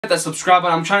Hit that subscribe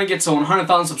button. I'm trying to get to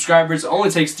 100,000 subscribers. It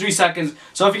only takes 3 seconds.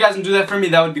 So if you guys can do that for me,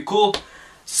 that would be cool.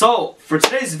 So for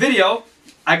today's video,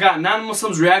 I got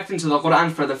non-Muslims reacting to the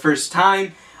Quran for the first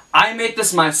time. I made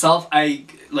this myself. I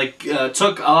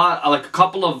took a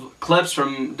couple of clips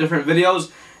from different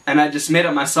videos and I just made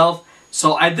it myself.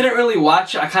 So I didn't really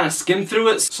watch it. I kind of skimmed through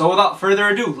it. So without further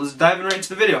ado, let's dive in right into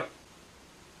the video.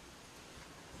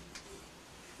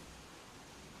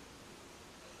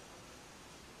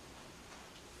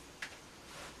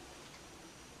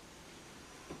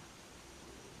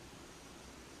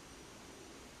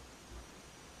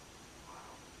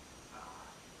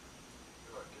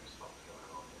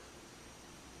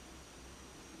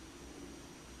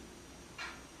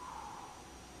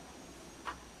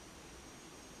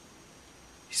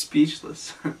 He's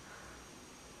speechless. Well,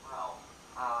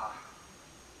 I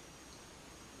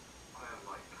am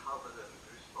like covered in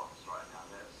goosebumps right now.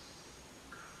 That's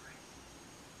crazy.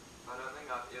 I don't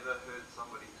think I've ever heard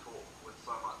somebody talk with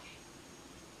so much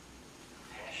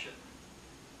passion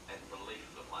and belief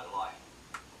in my life.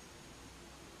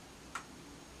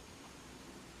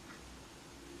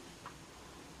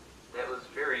 That was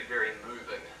very, very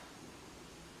moving.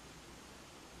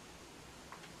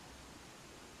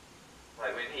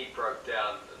 Like when he broke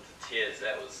down into tears,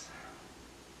 that was...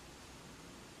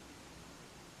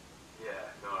 Yeah,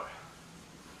 no.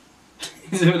 He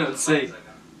doesn't know what to say.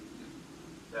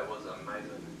 That was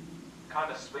amazing. Kind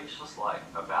of speechless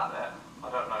about that. I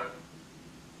don't know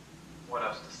what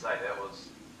else to say. That was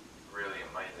really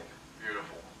amazing.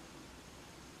 Beautiful.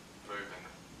 Moving.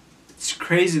 It's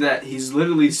crazy that he's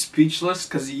literally speechless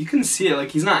because you can see it.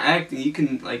 Like, he's not acting. You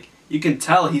can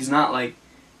tell he's not like...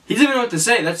 He doesn't even know what to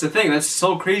say. That's the thing. That's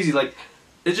so crazy. Like,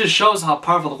 it just shows how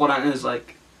powerful the Quran is.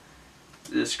 Like,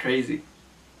 it's crazy.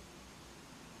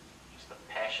 Just the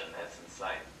passion. That's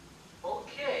insane.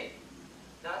 Okay,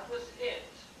 that was it.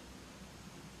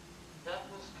 That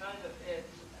was kind of it.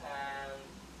 And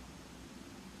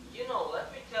you know, let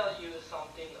me tell you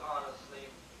something honestly.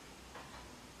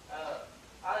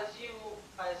 As you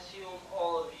assume,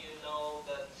 all of you know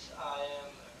that I am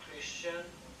a Christian,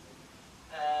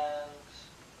 and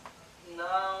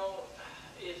now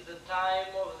is the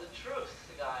time of the truth,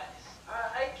 guys.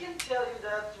 I can tell you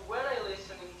that when I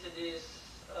listening to this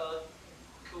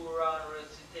Quran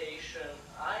recitation,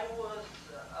 I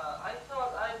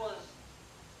thought I was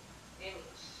in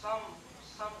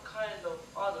some kind of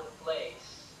other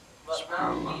place, but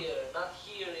not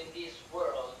here in this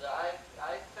world.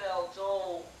 I felt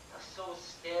so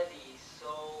steady,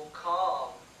 so calm,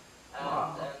 and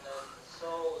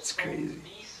so crazy.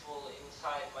 Peaceful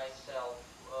inside myself,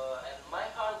 and my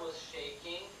heart was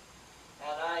shaking,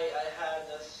 and I had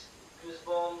this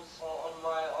goosebumps all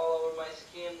over my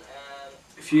skin. And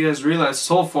if you guys realize,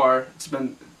 so far it's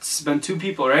been 2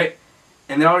 people, right?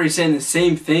 And they're already saying the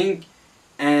same thing.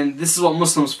 And this is what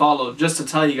Muslims follow. Just to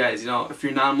tell you guys, you know, if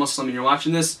you're non-Muslim and you're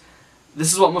watching this,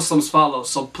 this is what Muslims follow.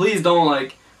 So please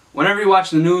don't, whenever you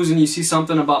watch the news and you see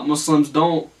something about Muslims,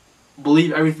 don't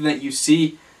believe everything that you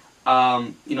see.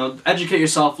 You know, educate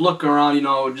yourself, look around, you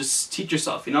know, just teach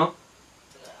yourself, you know?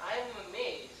 I am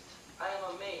amazed, and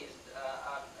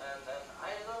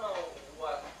I don't know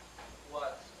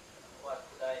what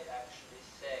could I actually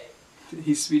say.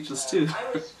 He's speechless too.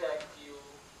 I respect you,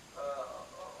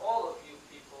 all of you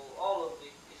people, all of the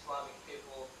Islamic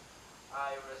people.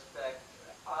 I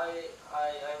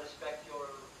respect your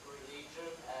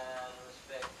religion and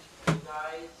respect you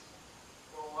guys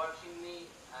for watching me,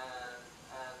 and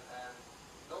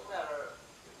no matter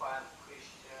if I'm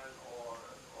Christian or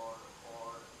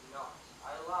not,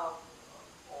 I love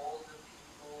all the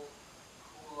people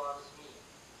who loves me,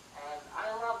 and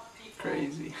I love people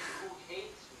Crazy. who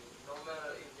hates me, no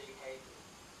matter if they hate me.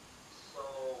 So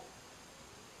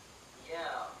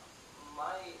yeah,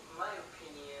 my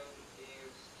opinion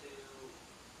is to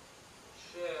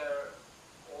share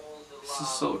all the love. This is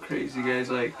so crazy, guys.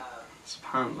 Like,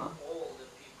 subhanAllah. All the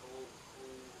people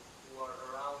who are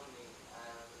around me,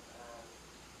 and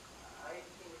I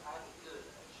think I'm good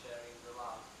at sharing the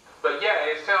love. But yeah,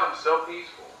 it sounds so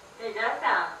peaceful. It does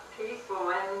sound peaceful,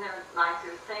 and like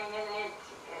you're singing it.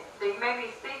 They may be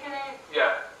speaking it,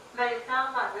 Yeah. but it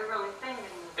sounds like they're really singing.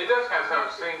 It does kind of sound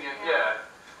singing, yeah.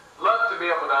 Love to be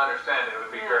able to understand it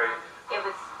would be great. It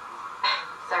was,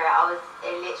 sorry,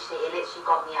 it literally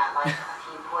got me at like a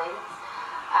few points,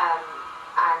 and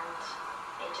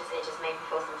it just made me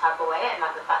feel some type of way, and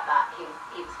like the fact that he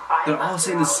was crying. They're all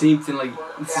saying the same thing, like,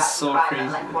 this is so crazy.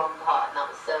 Like one part, and that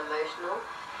was so emotional.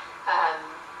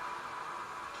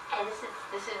 And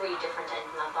this is really different to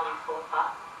anything I've done before,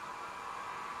 but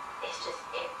it's just,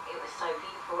 it was so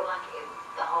beautiful, like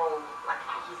the whole, like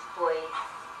his voice,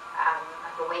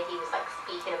 Like the way he was like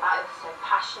speaking about it was so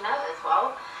passionate as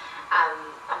well. And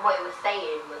what it was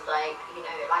saying was like, you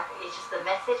know, like it's just the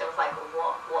message. I was like,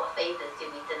 what favors do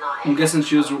we deny? I'm guessing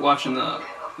she was watching the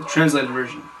translated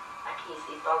version. Like he's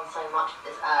done so much for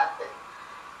this earth, and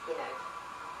you know,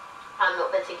 I'm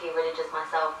not particularly religious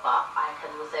myself, but I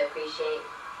can also appreciate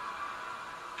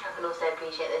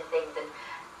those things, and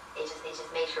it just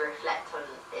makes you reflect on a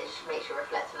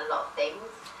lot of things.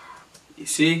 You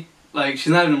see, like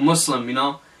she's not even a Muslim, you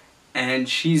know, and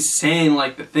she's saying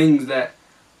like the things that,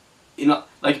 you know,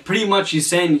 like pretty much she's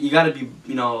saying you gotta be,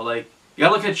 you know, like you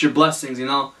gotta look at your blessings, you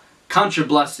know, count your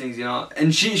blessings, you know.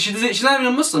 And she's not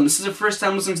even a Muslim. This is her first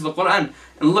time listening to the Quran,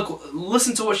 and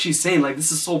listen to what she's saying. Like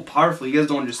this is so powerful. You guys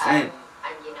don't understand.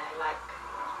 And you know, like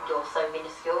you're so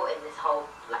minuscule in this whole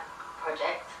like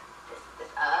project,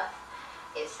 this earth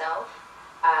itself.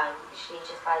 She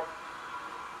just like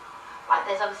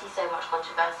there's obviously so much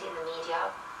controversy in the media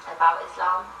about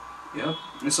Islam. Yep.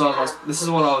 This is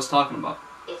what I was talking about.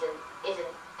 Isn't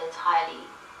entirely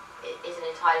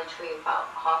true about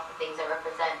half the things they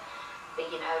represent, but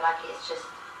you know, like it's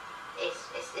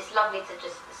lovely to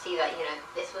just see that, you know,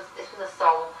 this was a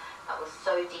song that was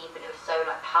so deep and it was so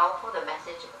like powerful. The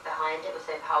message behind it was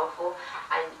so powerful,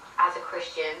 and as a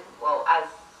Christian, well, as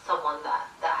someone that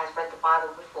has read the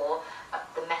Bible before,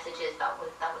 the messages that was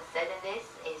said in this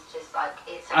is just like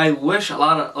it's. I wish a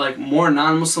lot of like more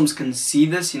non-Muslims can see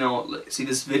this, you know, see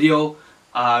this video.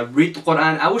 Read the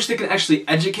Quran. I wish they could actually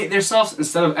educate themselves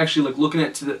instead of actually like looking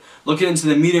into the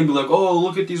media and be like, oh,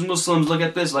 look at these Muslims, look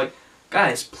at this. Like,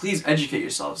 guys, please educate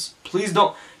yourselves. Please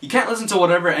don't. You can't listen to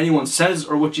whatever anyone says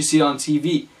or what you see on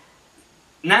TV.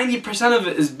 90% of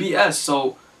it is BS.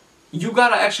 So you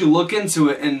gotta actually look into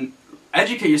it and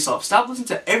educate yourself. Stop listening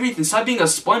to everything. Stop being a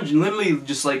sponge and literally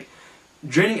just like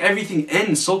draining everything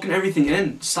in, soaking everything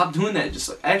in. Stop doing that. Just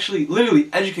like actually, literally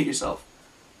educate yourself.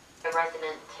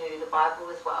 Resonant to the Bible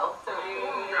as well.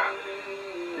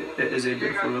 It is a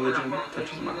beautiful religion. It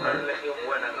touches my heart.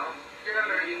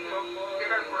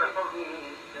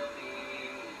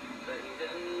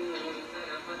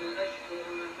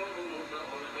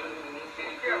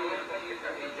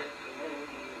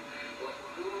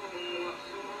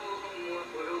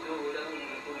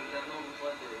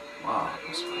 Wow.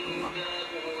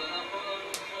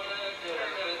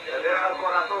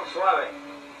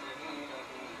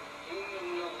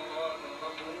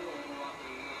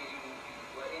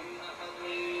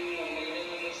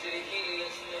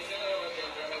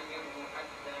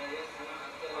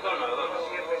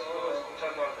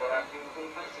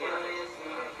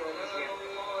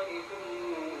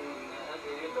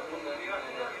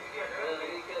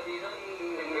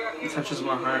 It touches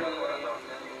my heart.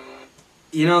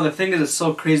 You know, the thing is, it's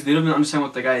so crazy. They don't even understand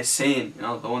what the guy is saying. You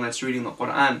know, the one that's reading the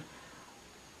Quran,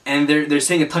 and they're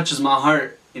saying it touches my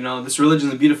heart. You know, this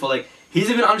religion is beautiful. Like he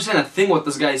doesn't even understand a thing what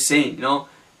this guy is saying. You know,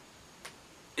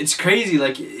 it's crazy.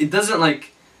 Like it doesn't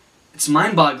like. It's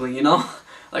mind-boggling. You know,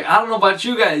 like I don't know about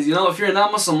you guys. You know, if you're a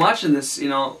non-Muslim watching this, you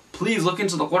know, please look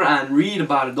into the Quran, read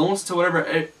about it. Don't listen to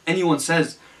whatever anyone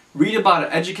says. Read about it.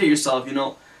 Educate yourself. You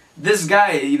know, this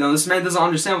guy. You know, this man doesn't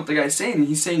understand what the guy's saying.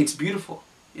 He's saying it's beautiful.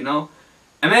 You know.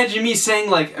 Imagine me saying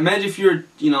like, imagine if you're,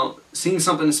 you know, seeing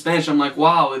something in Spanish, I'm like,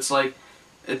 wow, it's like,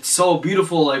 it's so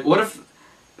beautiful, like, what if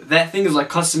that thing is like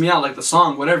cussing me out, like the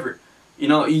song, whatever, you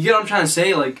know, you get what I'm trying to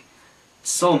say, like,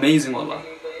 it's so amazing, wallah.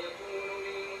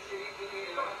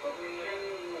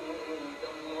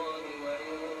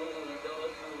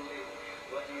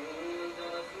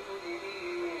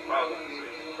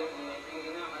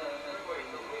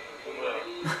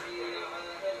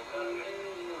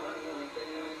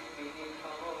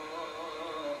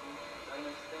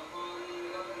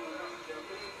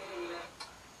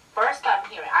 First time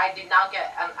hearing, I did not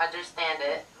understand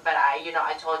it, but I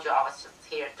told you I was just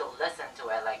here to listen to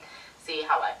it, like, see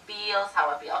how it feels,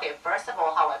 Okay, first of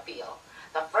all, how I feel.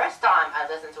 The first time I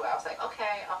listened to it, I was like,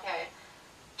 okay,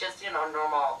 just,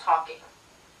 normal talking.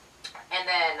 And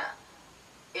then,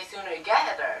 as sooner you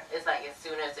get there, it's like, as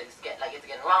soon as it's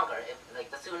getting longer,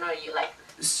 the sooner you, like...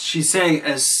 She's saying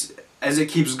as it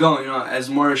keeps going, as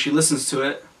more as she listens to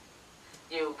it,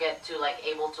 you get to,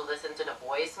 able to listen to the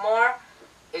voice more.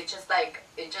 It's just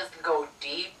it just go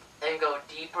deep and go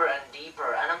deeper and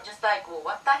deeper, and I'm just like, well,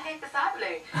 what the heck is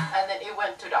happening? And then it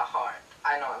went to the heart.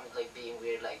 I know I'm being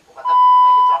weird, what the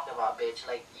are you talking about, bitch?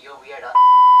 You're weird.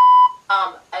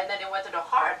 And then it went to the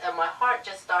heart, and my heart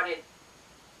just started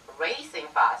racing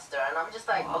faster, and I'm just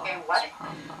like, okay, what?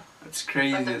 It's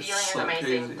crazy. But the feeling it's is so amazing.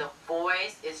 crazy. The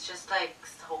voice is just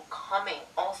so calming.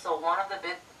 Also, one of the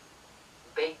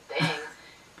big things,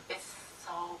 it's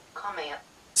so calming.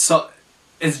 So,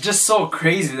 it's just so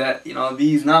crazy that, you know,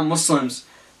 these non-Muslims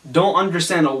don't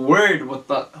understand a word what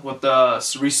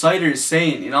the reciter is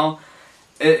saying, you know.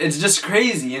 It's just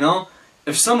crazy, you know.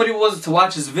 If somebody was to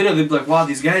watch this video, they'd be like, wow,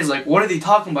 these guys, like, what are they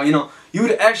talking about, you know. You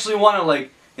would actually want to,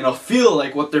 like, you know, feel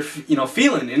like what they're, you know,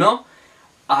 feeling, you know.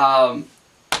 I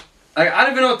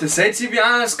don't even know what to say, to be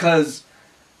honest, because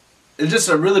it's just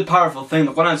a really powerful thing.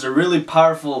 The Quran is a really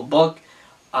powerful book.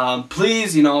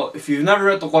 Please, you know, if you've never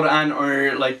read the Quran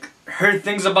or, like, heard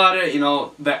things about it, you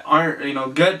know, that aren't, you know,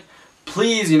 good,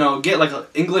 please, you know, get like an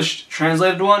English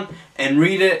translated one and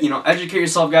read it. You know, educate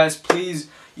yourself, guys. Please,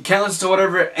 you can't listen to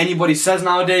whatever anybody says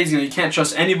nowadays. You know, you can't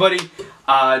trust anybody.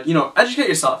 You know, educate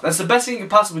yourself. That's the best thing you can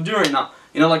possibly do right now.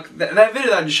 You know, like that video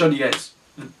that I just showed you guys.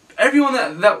 Everyone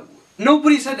that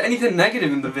nobody said anything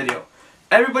negative in the video.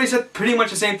 Everybody said pretty much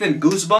the same thing. Goosebumps.